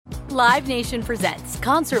Live Nation presents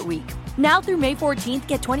Concert Week. Now through May 14th,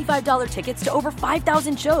 get $25 tickets to over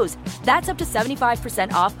 5,000 shows. That's up to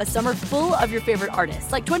 75% off a summer full of your favorite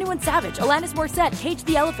artists like 21 Savage, Alanis Morissette, Cage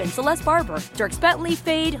the Elephant, Celeste Barber, Dierks Bentley,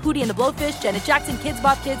 Fade, Hootie and the Blowfish, Janet Jackson, Kidz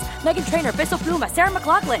Bop Kids, Meghan Trainor, Peso Pluma, Sarah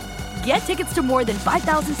McLachlan. Get tickets to more than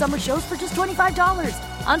 5,000 summer shows for just $25.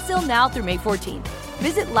 Until now through May 14th.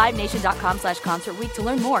 Visit LiveNation.com/Concert Week to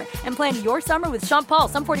learn more and plan your summer with Sean Paul,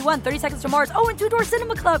 Sum 41, 30 Seconds to Mars, and Two Door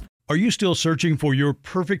Cinema Club. Are you still searching for your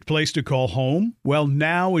perfect place to call home? Well,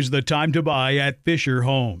 now is the time to buy at Fisher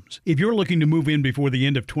Homes. If you're looking to move in before the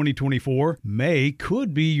end of 2024, May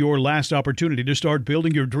could be your last opportunity to start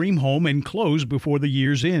building your dream home and close before the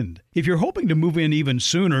year's end. If you're hoping to move in even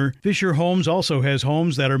sooner, Fisher Homes also has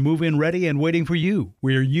homes that are move-in ready and waiting for you,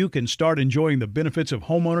 where you can start enjoying the benefits of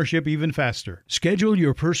homeownership even faster. Schedule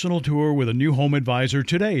your personal tour with a new home advisor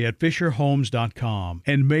today at FisherHomes.com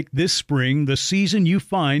and make this spring the season you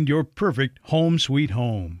find your perfect home sweet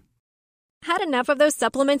home. Had enough of those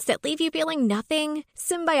supplements that leave you feeling nothing?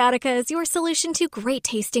 Symbiotica is your solution to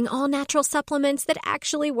great-tasting, all-natural supplements that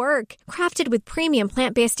actually work. Crafted with premium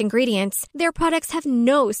plant-based ingredients, their products have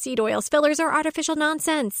no seed oils, fillers, or artificial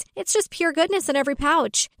nonsense. It's just pure goodness in every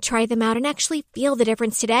pouch. Try them out and actually feel the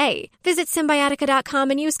difference today. Visit Symbiotica.com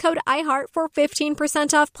and use code IHEART for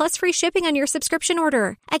 15% off plus free shipping on your subscription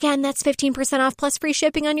order. Again, that's 15% off plus free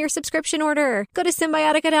shipping on your subscription order. Go to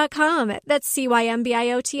Symbiotica.com. That's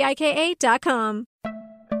CYMBIOTIKA.com.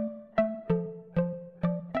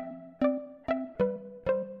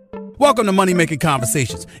 Welcome to Money Making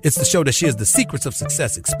Conversations. It's the show that shares the secrets of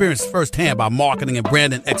success, experienced firsthand by marketing and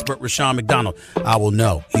branding expert Rushion McDonald. I will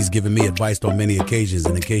know he's given me advice on many occasions,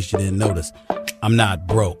 and in case you didn't notice, I'm not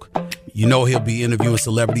broke. You know he'll be interviewing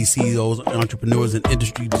celebrity CEOs, entrepreneurs, and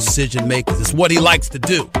industry decision makers. It's what he likes to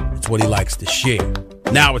do. It's what he likes to share.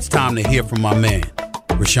 Now it's time to hear from my man,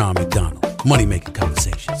 Rushion McDonald. Money Making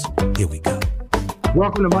Conversations. Here we go.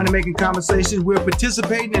 Welcome to Money Making Conversations. We're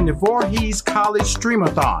participating in the Voorhees College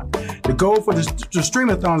Streamathon. The goal for the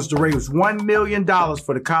Streamathon is to raise $1 million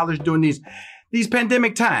for the college during these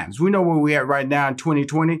pandemic times. We know where we're at right now in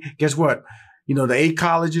 2020. Guess what? You know, the 8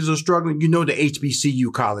 colleges are struggling. You know, the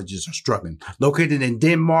HBCU colleges are struggling. Located in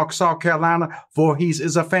Denmark, South Carolina, Voorhees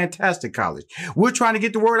is a fantastic college. We're trying to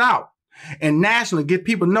get the word out. And nationally, get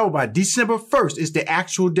people to know by December 1st is the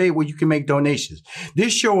actual day where you can make donations.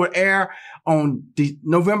 This show will air on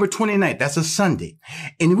November 29th. That's a Sunday.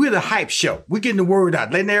 And we're the hype show. We're getting the word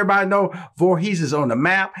out, letting everybody know Voorhees is on the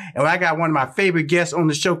map. And I got one of my favorite guests on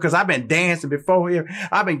the show because I've been dancing before here.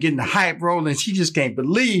 I've been getting the hype rolling. She just can't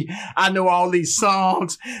believe I know all these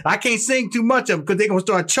songs. I can't sing too much of them because they're going to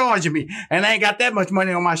start charging me. And I ain't got that much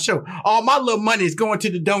money on my show. All my little money is going to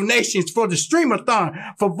the donations for the Streamathon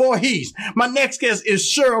for Voorhees. My next guest is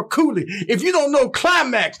Cheryl Cooley. If you don't know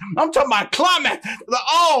Climax, I'm talking about Climax, the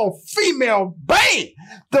all-female band.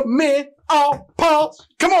 The men all pulse.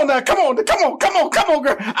 Come on now, come on, girl.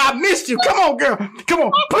 I missed you. Come on, girl. Come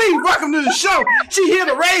on. Please welcome to the show. She here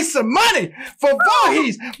to raise some money for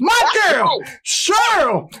Voorhees. My girl,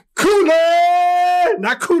 Cheryl Cooley.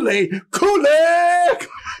 Not Kool-Aid. Cooley.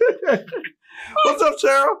 What's up,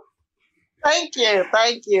 Cheryl? Thank you.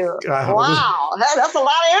 Wow, that's a lot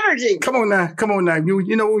of energy. Come on now.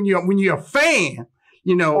 You know when you're a fan,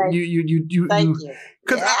 you know you. Thank you.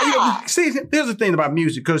 Because see, here's the thing about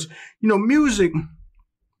music. Because music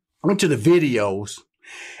went to the videos,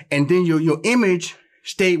 and then your image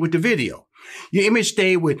stayed with the video. Your image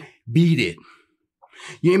stayed with Beat It.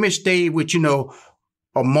 Your image stayed with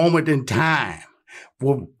a moment in time.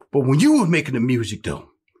 Well, but when you were making the music, though,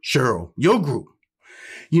 Cheryl, your group.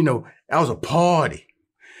 That was a party.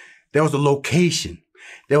 There was a location.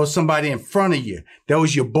 There was somebody in front of you. That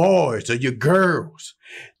was your boys or your girls.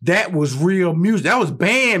 That was real music. That was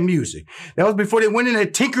band music. That was before they went in there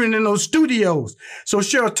tinkering in those studios. So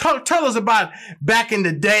Cheryl, tell us about back in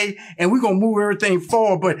the day, and we're going to move everything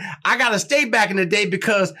forward. But I got to stay back in the day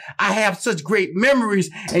because I have such great memories.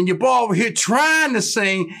 And your boy over here trying to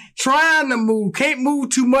sing, trying to move, can't move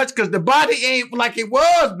too much because the body ain't like it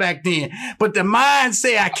was back then. But the mind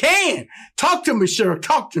say I can. Talk to me, Cheryl.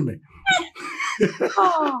 Talk to me.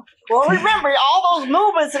 Well, remember all those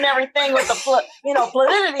movements and everything with the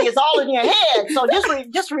fluidity is all in your head. So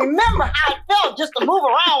just remember how it felt just to move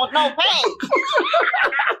around with no pain.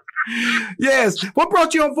 Yes. What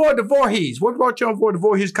brought you on board the Voorhees? What brought you on board the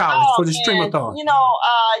Voorhees College for the Streamathon?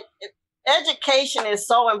 Education is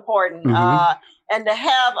so important. and to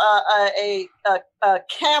have a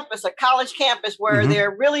campus, a college campus where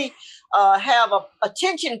they're really have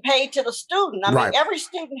attention paid to the student. I mean, every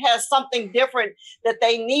student has something different that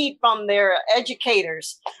they need from their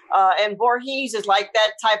educators. And Voorhees is like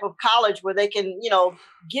that type of college where they can,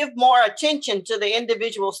 give more attention to the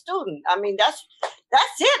individual student. I mean, that's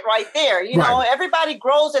it right there. You know, everybody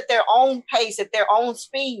grows at their own pace, at their own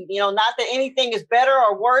speed. Not that anything is better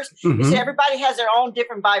or worse. You see, everybody has their own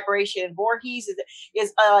different vibration. And Voorhees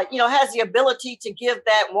is has the ability to give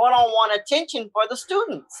that one-on-one attention for the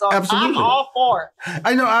students. So I'm all for it.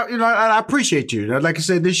 I appreciate you. Like I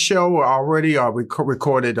said, this show already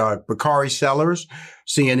recorded Bakari Sellers,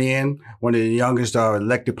 CNN, one of the youngest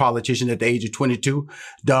elected politicians at the age of 22.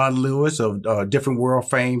 Don Lewis of Different World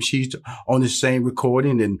fame. She's on the same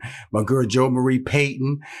recording. And my girl Jo Marie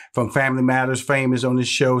Payton from Family Matters fame is on this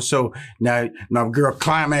show. So now my girl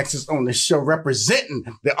Climax is on the show representing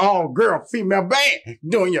the all-girl female band,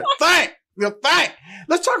 doing your thing.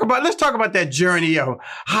 Let's talk about that journey of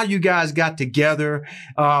how you guys got together.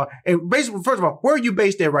 And basically, first of all, where are you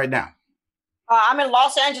based at right now? I'm in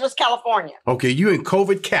Los Angeles, California. Okay, you in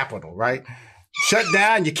COVID capital, right? Shut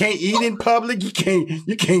down. You can't eat in public. You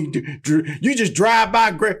just drive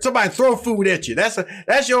by. Somebody throw food at you.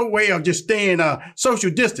 That's your way of just staying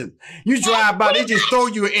social distance. You drive by, they just throw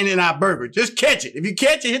you an In-N-Out burger. Just catch it. If you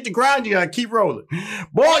catch it, hit the ground, you gotta keep rolling.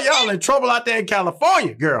 Boy, y'all in trouble out there in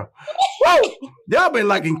California, girl. Whoa, y'all been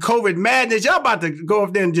like in COVID madness. Y'all about to go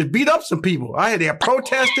up there and just beat up some people. I heard they're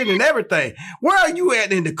protesting and everything. Where are you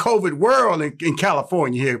at in the COVID world in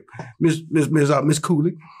California here, Miss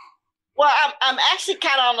Cooley? Well, I'm actually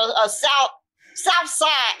kind of on a south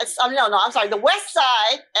side. The west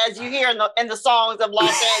side, as you hear in the songs of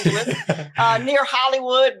Los Angeles, near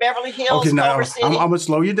Hollywood, Beverly Hills, Culver City. I'm gonna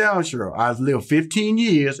slow you down, Cheryl. I've lived 15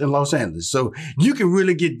 years in Los Angeles, so you can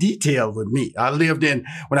really get detailed with me. I lived when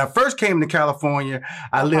I first came to California.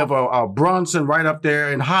 I lived Bronson, right up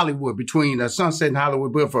there in Hollywood, between Sunset and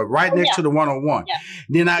Hollywood Boulevard, right next to the 101. Yeah.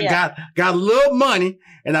 Then I got a little money.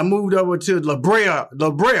 And I moved over to La Brea,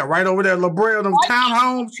 right over there, La Brea, them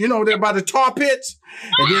townhomes, they're by the tar pits.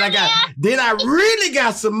 And then I really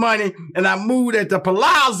got some money and I moved at the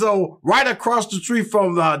Palazzo right across the street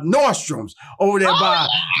from Nordstrom's over there by. My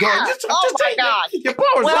God. Your boy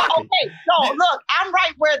was rocking. Okay. So look, I'm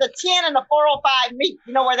right where the 10 and the 405 meet.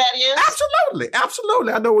 You know where that is?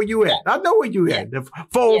 Absolutely. I know where you at. The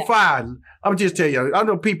 405. I'm just telling you, I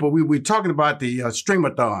know people, we're talking about the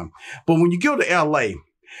Streamathon, but when you go to LA,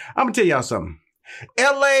 I'm going to tell y'all something.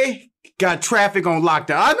 LA got traffic on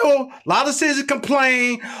lockdown. I know a lot of cities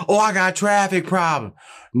complain, I got traffic problem.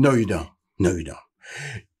 No, you don't.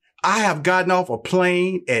 I have gotten off a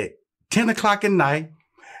plane at 10 o'clock at night,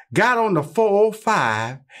 got on the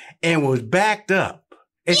 405, and was backed up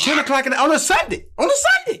at 10 o'clock at night on a Sunday.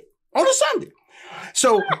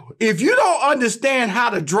 So if you don't understand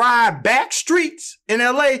how to drive back streets in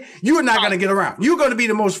LA, you're not going to get around. You're going to be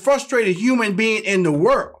the most frustrated human being in the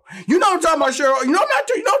world. You know what I'm talking about, Cheryl? You know I'm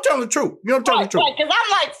telling the truth. Right, because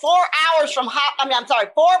I'm like 4 hours 4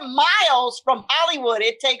 miles from Hollywood.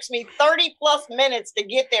 It takes me 30 plus minutes to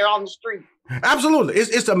get there on the street. Absolutely.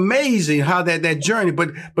 It's amazing how that journey,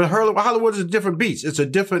 but Hollywood is a different beast. It's a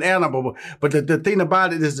different animal. But the thing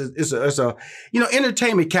about it is it's a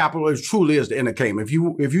entertainment capital. It truly is the entertainment.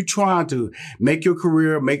 If you trying to make your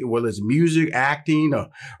career, whether it's music, acting,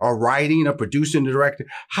 or writing, or producing, or directing,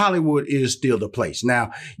 Hollywood is still the place.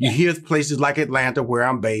 Now you hear places like Atlanta, where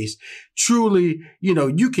I'm based. Truly,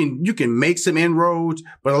 you can make some inroads,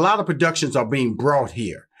 but a lot of productions are being brought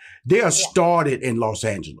here. They are started in Los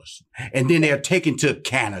Angeles, and then they're taken to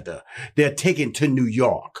Canada. They're taken to New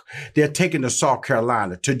York. They're taken to South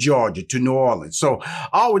Carolina, to Georgia, to New Orleans. So,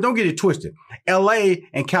 don't get it twisted. LA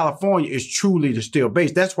and California is truly the still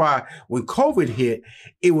base. That's why when COVID hit,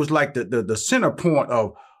 it was like the center point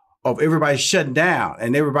of everybody shutting down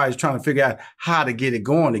and everybody's trying to figure out how to get it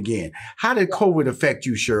going again. How did COVID affect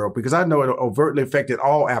you, Cheryl? Because I know it overtly affected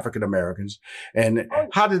all African Americans. And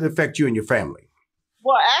how did it affect you and your family?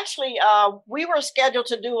 Well, actually, we were scheduled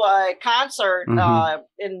to do a concert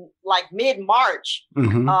in like mid-March,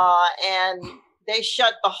 and they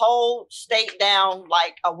shut the whole state down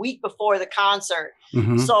like a week before the concert.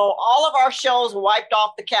 So all of our shows were wiped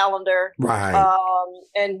off the calendar. Right.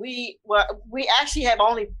 And we actually have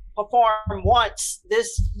only performed once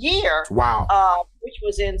this year. Wow. Which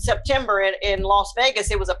was in September in Las Vegas.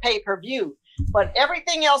 It was a pay-per-view. But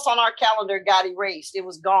everything else on our calendar got erased. It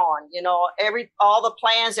was gone. All the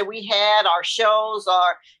plans that we had, our shows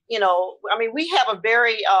are, we have a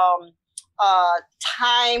very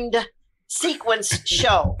timed sequence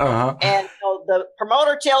show. And the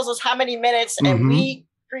promoter tells us how many minutes, and we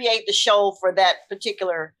create the show for that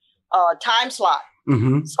particular time slot.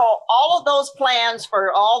 So all of those plans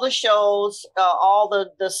for all the shows, all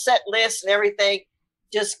the set lists and everything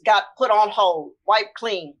just got put on hold, wiped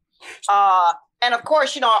clean. And of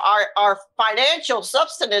course, our financial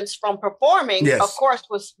subsistence from performing, of course,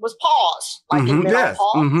 was paused. Like it been on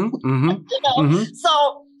pause.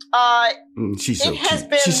 So she's so cute.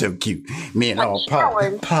 Been she's so cute. Man, all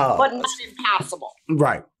pause. But not impossible.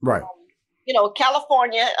 Right.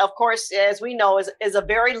 California, of course, as we know, is a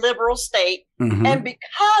very liberal state. And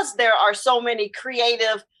because there are so many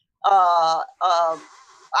creative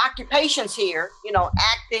occupations here,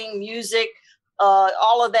 acting, music,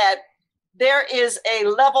 all of that, there is a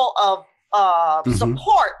level of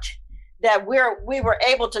support that we were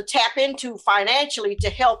able to tap into financially to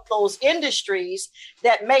help those industries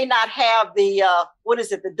that may not have the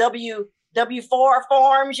the W-4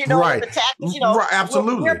 forms, the taxes, Right,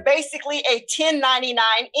 absolutely. We're basically a 1099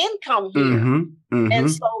 income here. And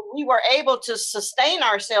so we were able to sustain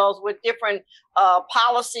ourselves with different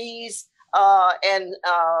policies and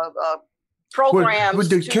programs. But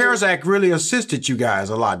the CARES Act really assisted you guys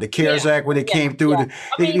a lot. The CARES Act, when it came through. A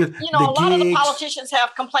lot of the politicians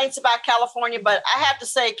have complaints about California, but I have to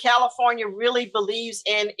say California really believes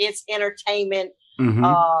in its entertainment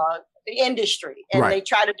industry, and they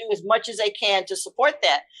try to do as much as they can to support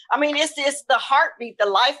that. I mean, it's the heartbeat, the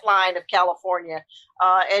lifeline of California.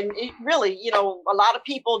 And it really, a lot of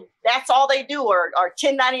people, that's all they do are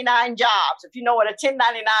 1099 jobs. If you know what a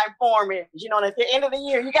 1099 form is, and at the end of the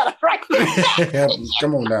year, you got to write that.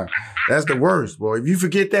 Come on now. That's the worst, boy. If you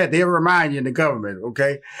forget that, they'll remind you in the government,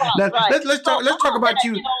 okay? Let's talk about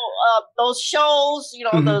you. Those shows,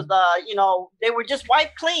 they were just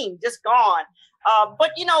wiped clean, just gone.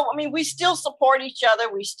 But, we still support each other.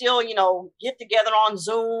 We still, get together on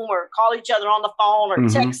Zoom or call each other on the phone or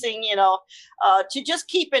texting, to just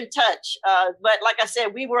keep in touch. But like I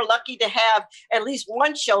said, we were lucky to have at least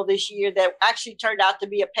one show this year that actually turned out to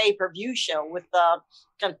be a pay-per-view show with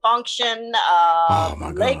Confunction,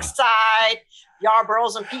 Lakeside,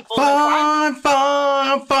 Yarboroughs and People. Fun.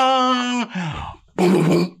 Boom, boom,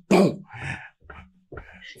 boom, boom.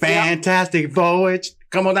 Fantastic voyage.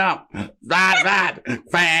 Come on now. Ride.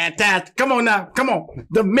 Fantastic. Come on now. Come on.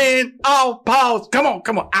 The men all pause. Come on.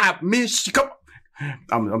 I miss you. Come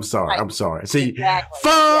on. I'm sorry. I'm sorry. See, exactly.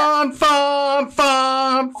 Fun.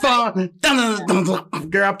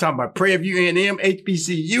 Girl, I'm talking about Prairie View A&M,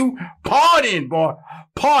 HBCU. Partying, boy.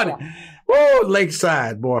 Partying. Oh,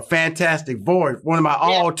 Lakeside, boy. Fantastic voice. One of my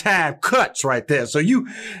all-time cuts right there. So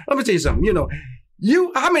let me tell you something,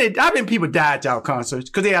 how many people died at y'all concerts?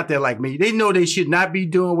 Because they out there like me. They know they should not be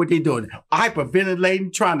doing what they're doing.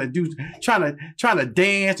 Hyperventilating, trying to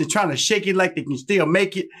dance and trying to shake it like they can still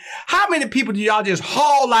make it. How many people do y'all just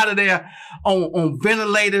haul out of there on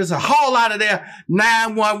ventilators or haul out of there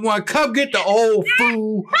 911? Come get the old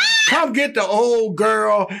fool. Come get the old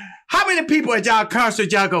girl. How many people at y'all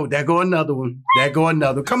concerts y'all go, there go another one. There go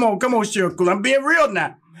another. Come on, Cheryl. I'm being real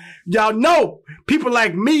now. Y'all know people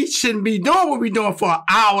like me shouldn't be doing what we're doing for an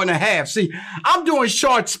hour and a half. See, I'm doing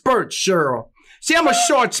short spurts, Cheryl. See, I'm a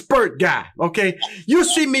short spurt guy, okay? You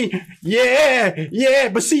see me,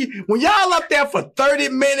 but see, when y'all up there for 30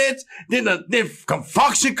 minutes, then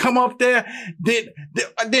Confunction come up there,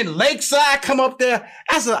 then Lakeside come up there,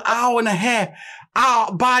 that's an hour and a half.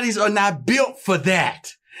 Our bodies are not built for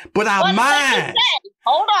that, but our minds.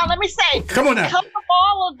 Hold on, let me say. Come on now. Because of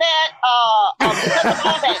all of that, because of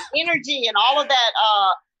all that energy and all of that,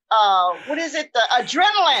 what is it? The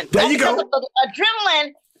adrenaline. There you go. The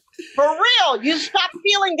adrenaline, for real, you stop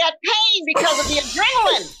feeling that pain because of the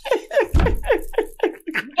adrenaline.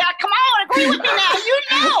 Yeah, come on, agree with me now. You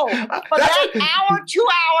know, for that hour, 2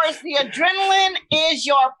 hours, the adrenaline is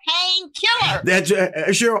your painkiller. That's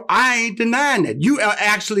Cheryl. I ain't denying that. You are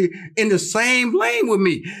actually in the same lane with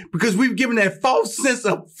me because we've given that false sense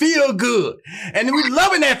of feel good, and we're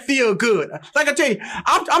loving that feel good. Like I tell you,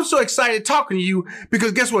 I'm so excited talking to you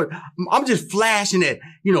because guess what? I'm just flashing at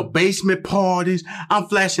basement parties. I'm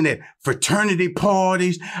flashing at fraternity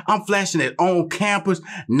parties. I'm flashing at on campus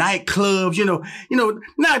nightclubs.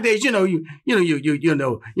 Nowadays, after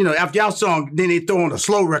y'all song, then they throw on a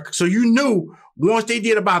slow record. So you knew once they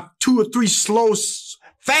did about 2 or 3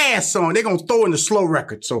 fast songs, they're gonna throw in the slow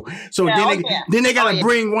record. So then they gotta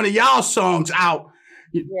bring one of y'all songs out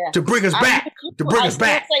to bring us back. To bring us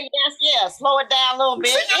back. Say yes. Slow it down a little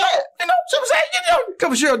bit.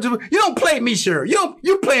 Come on, Cheryl. You don't play me, Cheryl.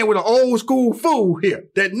 You playing with an old school fool here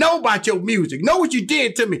that know about your music, know what you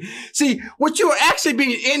did to me. See, what you're actually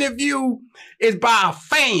being interviewed is by a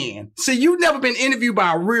fan. See, you've never been interviewed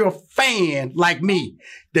by a real fan like me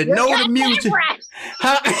that know the music.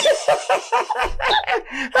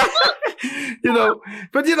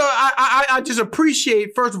 But I just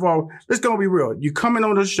appreciate, first of all, let's go be real. You coming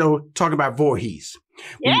on the show talking about Voorhees.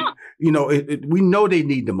 Yeah. We know they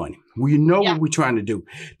need the money. We know what we're trying to do.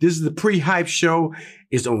 This is the pre-hype show.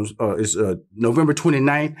 It's on November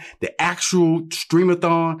 29th. The actual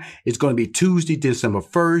streamathon is going to be Tuesday, December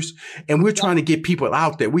 1st. And we're trying to get people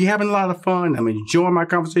out there. We're having a lot of fun. I'm enjoying my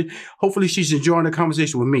conversation. Hopefully she's enjoying the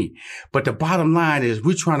conversation with me. But the bottom line is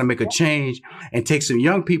we're trying to make a change and take some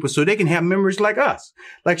young people so they can have memories like us.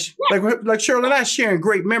 Like Cheryl and I sharing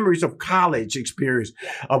great memories of college experience,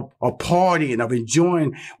 of partying, of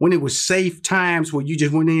enjoying when it was safe times where you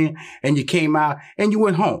just went in and you came out and you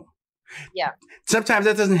went home. Yeah. Sometimes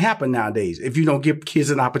that doesn't happen nowadays if you don't give kids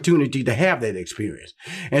an opportunity to have that experience.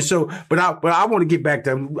 And so, but I want to get back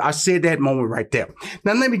to, I said that moment right there.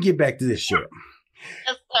 Now let me get back to this, Cheryl.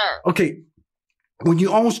 Yes, sir. Okay. When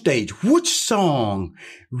you're on stage, which song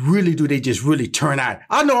really do they just really turn out?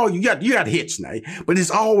 I know you got hits now, but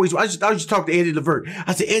it's always, I just talked to Eddie Levert.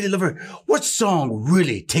 I said, Eddie Levert, what song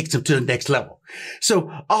really takes them to the next level? So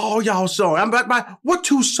all y'all songs, what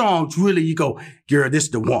two songs really you go, girl, this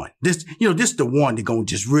the one. This the one that gonna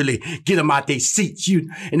just really get them out their seats.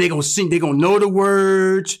 And they gonna sing, they gonna know the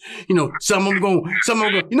words. Some of them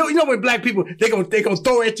gonna, when black people, they gonna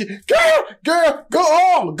throw at you, girl, go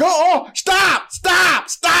on, stop.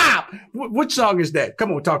 What song is that?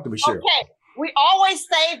 Come on, talk to me, Cheryl. Okay. We always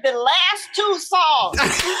save the last two songs of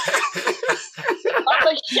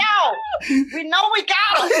the show. We know we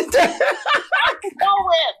got them. Let's go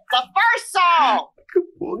with the first song,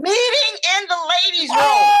 Meeting in the Ladies' Room.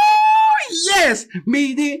 Oh, yes.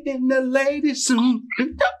 Meeting in the ladies' room.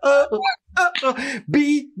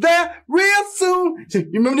 Be there real soon. You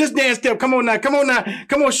remember this dance step? Come on now. Come on,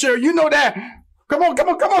 Cheryl. You know that. Come on. I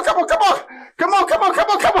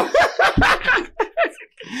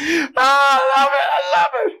love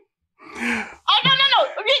it. Oh, no.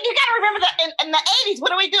 You got to remember that in the 80s, what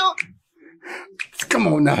do we do? Come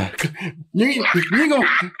on now. You ain't gonna,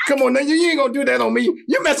 come on now. You ain't gonna do that on me.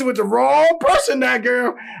 You're messing with the wrong person now,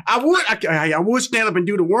 girl. I would stand up and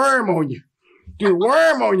do the worm on you.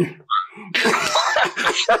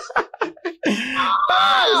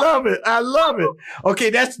 I love it. Okay,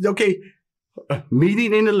 that's okay.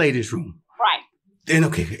 Meeting in the ladies' room. Right. And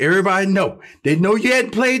okay, everybody know. They know you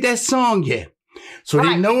hadn't played that song yet. So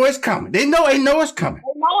They know it's coming. They know it's coming.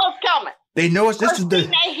 They know it's this is the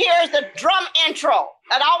thing they hear is the drum intro.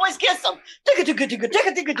 It always gets them. The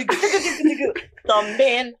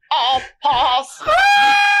men all pause.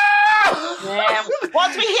 And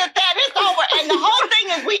once we hit that, it's over. And the whole thing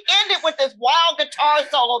is we end it with this wild guitar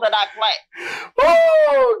solo that I play.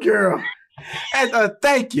 Oh, girl. And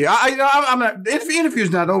thank you. I'm not. If the interview's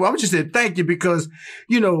not over, I'm just saying thank you because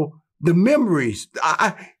the memories.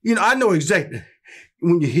 I know exactly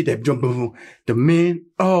when you hit that drum, boom, the men.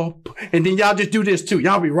 Oh, and then y'all just do this too.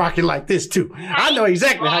 Y'all be rocking like this too. I know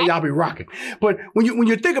exactly how y'all be rocking. But when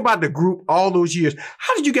you think about the group all those years,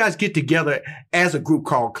 how did you guys get together as a group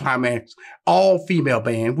called Climax, all female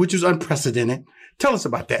band, which is unprecedented? Tell us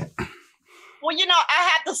about that. Well, I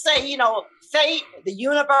have to say, fate, the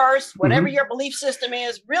universe, whatever your belief system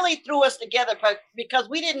is, really threw us together because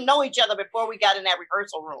we didn't know each other before we got in that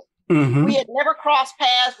rehearsal room. Mm-hmm. We had never crossed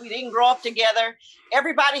paths. We didn't grow up together.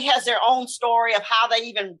 Everybody has their own story of how they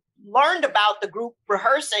even learned about the group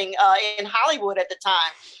rehearsing in Hollywood at the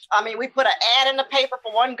time. I mean, we put an ad in the paper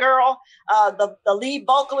for one girl. The lead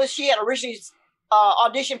vocalist, she had originally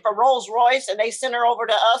auditioned for Rolls-Royce, and they sent her over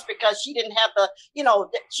to us because she didn't have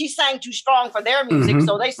she sang too strong for their music,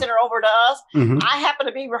 so they sent her over to us. I happened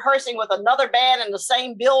to be rehearsing with another band in the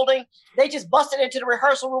same building. They just busted into the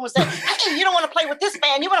rehearsal room and said, hey, you don't want to play with this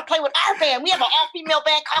band, you want to play with our band. We have an all-female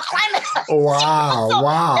band called Climax.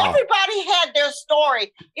 Wow. Everybody had their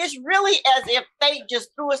story. It's really as if fate just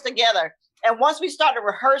threw us together. And once we started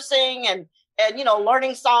rehearsing and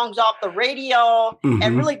learning songs off the radio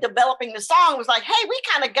and really developing the song, was like, hey, we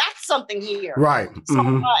kind of got something here. Right. So at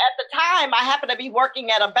the time, I happened to be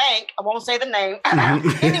working at a bank. I won't say the name.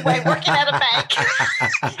 Anyway, working at a bank.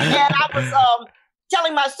 And I was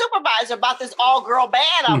telling my supervisor about this all-girl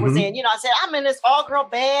band I was in. I said, I'm in this all-girl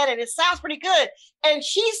band, and it sounds pretty good. And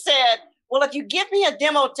she said, well, if you give me a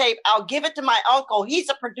demo tape, I'll give it to my uncle. He's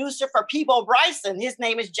a producer for Peabo Bryson. His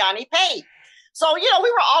name is Johnny Page. So, we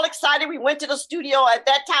were all excited. We went to the studio. At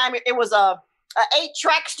that time, it was a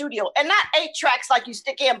 8-track studio, and not 8 tracks like you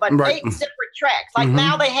stick in, but 8 separate tracks. Like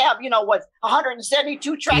now they have,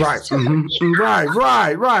 172 tracks.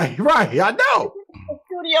 Right. Right. I know.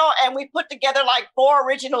 Studio, and we put together like 4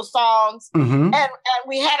 original songs, and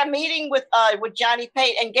we had a meeting with Johnny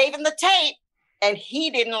Pate and gave him the tape, and he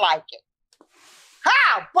didn't like it.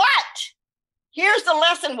 But here's the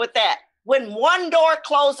lesson with that. When one door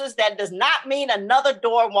closes, that does not mean another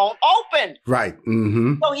door won't open. Right.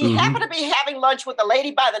 So he happened to be having lunch with a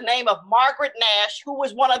lady by the name of Margaret Nash, who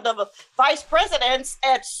was one of the vice presidents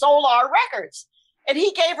at Solar Records. And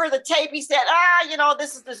he gave her the tape. He said,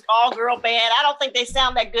 this is this all-girl band. I don't think they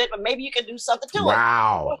sound that good, but maybe you can do something to it.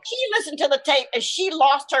 Wow. Well, she listened to the tape, and she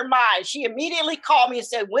lost her mind. She immediately called me and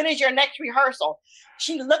said, when is your next rehearsal?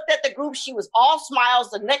 She looked at the group. She was all smiles.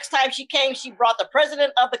 The next time she came, she brought the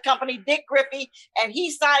president of the company, Dick Griffey, and he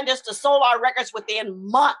signed us to Solar Records within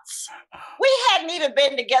months. We hadn't even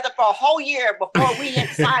been together for a whole year before we had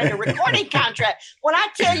signed a recording contract. When I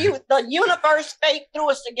tell you the universe, fate threw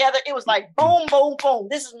us together, it was like boom, boom, boom.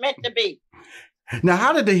 This is meant to be. Now,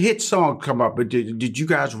 how did the hit song come up? Did you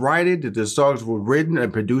guys write it? Did the songs were written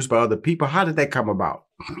and produced by other people? How did that come about?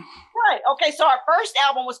 Right. Okay. So our first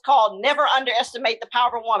album was called Never Underestimate the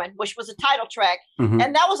Power of a Woman, which was a title track.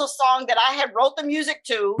 And that was a song that I had wrote the music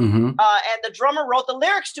to, and the drummer wrote the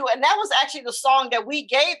lyrics to. And that was actually the song that we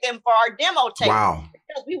gave them for our demo tape. Wow.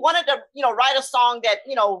 Because we wanted to, write a song that,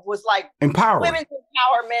 was like empowering. Women's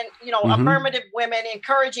empowerment, affirmative women,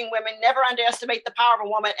 encouraging women, never underestimate the power of a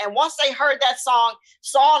woman. And once they heard that song,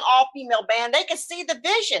 saw an all-female band, they could see the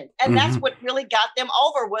vision. And that's what really got them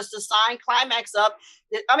over, was to sign Climax up.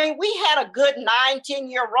 I mean, we had a good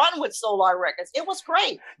 9-10 year run with Solar Records. It was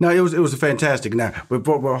great. No, it was a fantastic. Now, but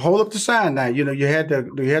hold up the sign. Now, you had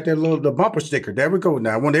the bumper sticker. There we go.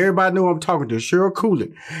 Now, I want everybody to know I'm talking to Cheryl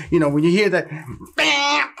Cooley. When you hear that,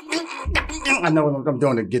 I know I'm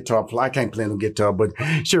doing the guitar. I can't play the guitar, but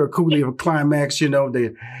Cheryl Cooley of Climax.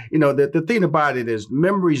 The thing about it is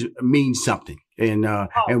memories mean something. And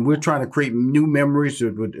we're trying to create new memories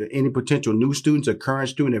with any potential new students or current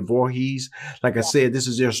student at Voorhees. Like I said, this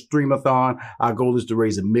is their Streamathon. Our goal is to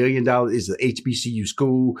raise $1 million. It's an HBCU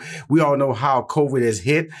school. We all know how COVID has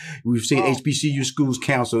hit. We've seen HBCU schools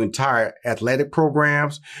cancel entire athletic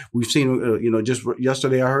programs. We've seen, just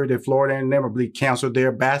yesterday I heard that Florida A&M, I believe, canceled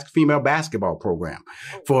their female basketball program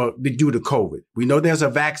due to COVID. We know there's a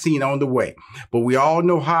vaccine on the way, but we all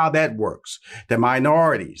know how that works. The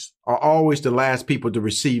minorities are always the last people to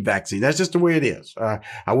receive vaccine. That's just the way it is.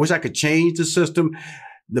 I wish I could change the system.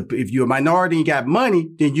 If you're a minority and you got money,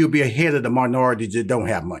 then you'll be ahead of the minorities that don't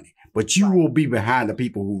have money. But you will be behind the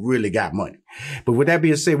people who really got money. But with that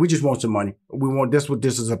being said, we just want some money. That's what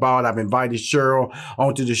this is about. I've invited Cheryl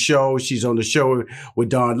onto the show. She's on the show with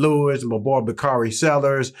Don Lewis, my boy Bakari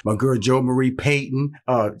Sellers, my girl Jo Marie Payton.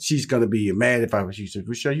 She's gonna be mad if she said,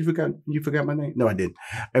 Rochelle, you forgot my name? No, I didn't.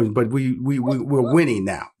 But we're winning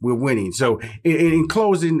now. We're winning. So in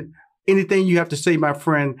closing, anything you have to say, my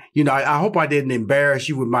friend? I hope I didn't embarrass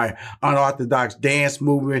you with my unorthodox dance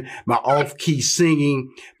movement, my off-key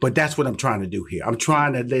singing, but that's what I'm trying to do here. I'm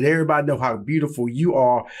trying to let everybody know how beautiful you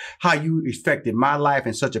are, how you affected my life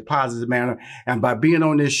in such a positive manner. And by being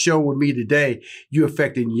on this show with me today, you're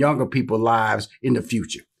affecting younger people's lives in the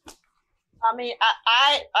future. I mean,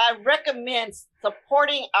 I recommend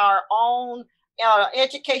supporting our own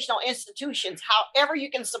educational institutions, however you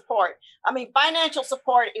can support. I mean, financial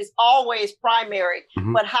support is always primary,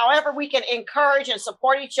 but however we can encourage and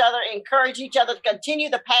support each other, encourage each other to continue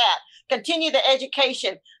the path, continue the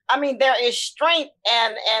education. I mean, there is strength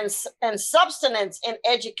and substance in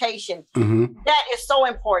education. That is so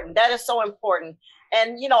important. That is so important.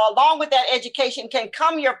 And, along with that education can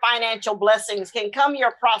come your financial blessings, can come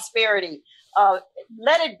your prosperity.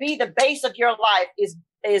 Let it be the base of your life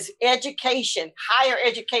is education, higher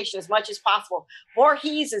education as much as possible.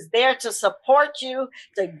 Voorhees is there to support you,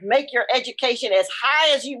 to make your education as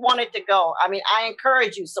high as you want it to go. I mean, I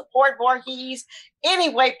encourage you, support Voorhees any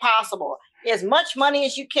way possible. As much money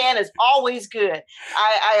as you can is always good.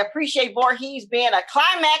 I appreciate Voorhees being a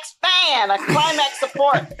Climax fan, a Climax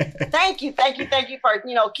support. Thank you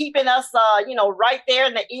for keeping us right there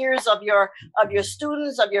in the ears of your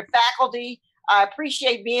students, of your faculty. I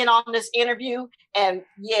appreciate being on this interview. And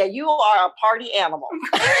yeah, you are a party animal.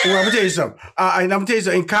 Well, I'm gonna tell you something. I'm gonna tell you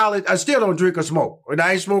something. In college, I still don't drink or smoke. And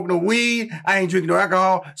I ain't smoking no weed. I ain't drinking no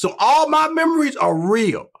alcohol. So all my memories are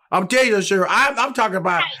real. I'm telling you, sure. I'm talking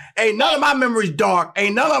about, ain't none of my memories dark.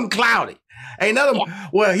 Ain't none of them cloudy. Ain't none of them,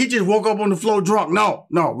 well, he just woke up on the floor drunk. No.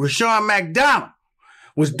 Rushion McDonald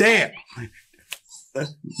was dead.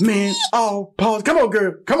 Men all pause. Come on,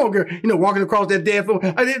 girl. You know, walking across that dance floor.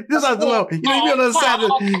 This is the love. You know, you be on the other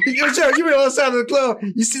side of the club.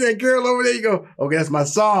 You see that girl over there. You go, okay, that's my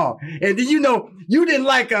song. And then you know, you didn't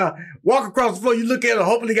like walk across the floor. You look at her.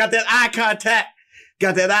 Hopefully, got that eye contact.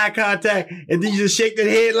 And then you just shake that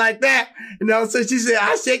head like that. And all of a sudden she said,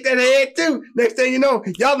 I shake that head too. Next thing you know,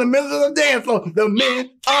 y'all in the middle of the dance floor. The men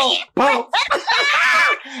all pause.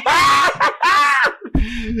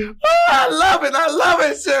 I love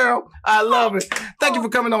it, Cheryl. I love it. Thank you for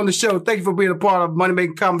coming on the show. Thank you for being a part of Money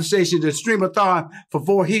Making Conversations, the Stream-a-thon for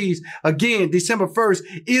 4 He's. Again, December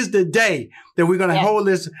 1st is the day that we're going to hold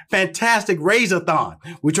this fantastic raise-a-thon.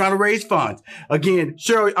 We're trying to raise funds. Again,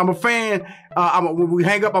 Cheryl, I'm a fan. When we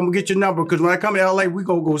hang up, I'm going to get your number because when I come to LA, we're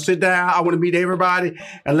going to go sit down. I want to meet everybody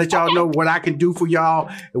and let y'all know what I can do for y'all.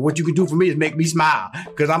 And what you can do for me is make me smile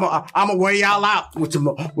because I'm going to wear y'all out with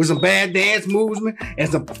some bad dance moves and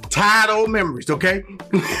some tired old memories, okay?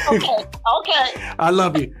 Okay. I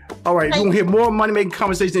love you. All right, if you want to hear more Money Making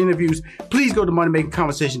Conversation interviews, please go to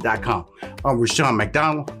moneymakingconversation.com. I'm Rushion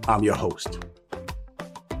McDonald. I'm your host.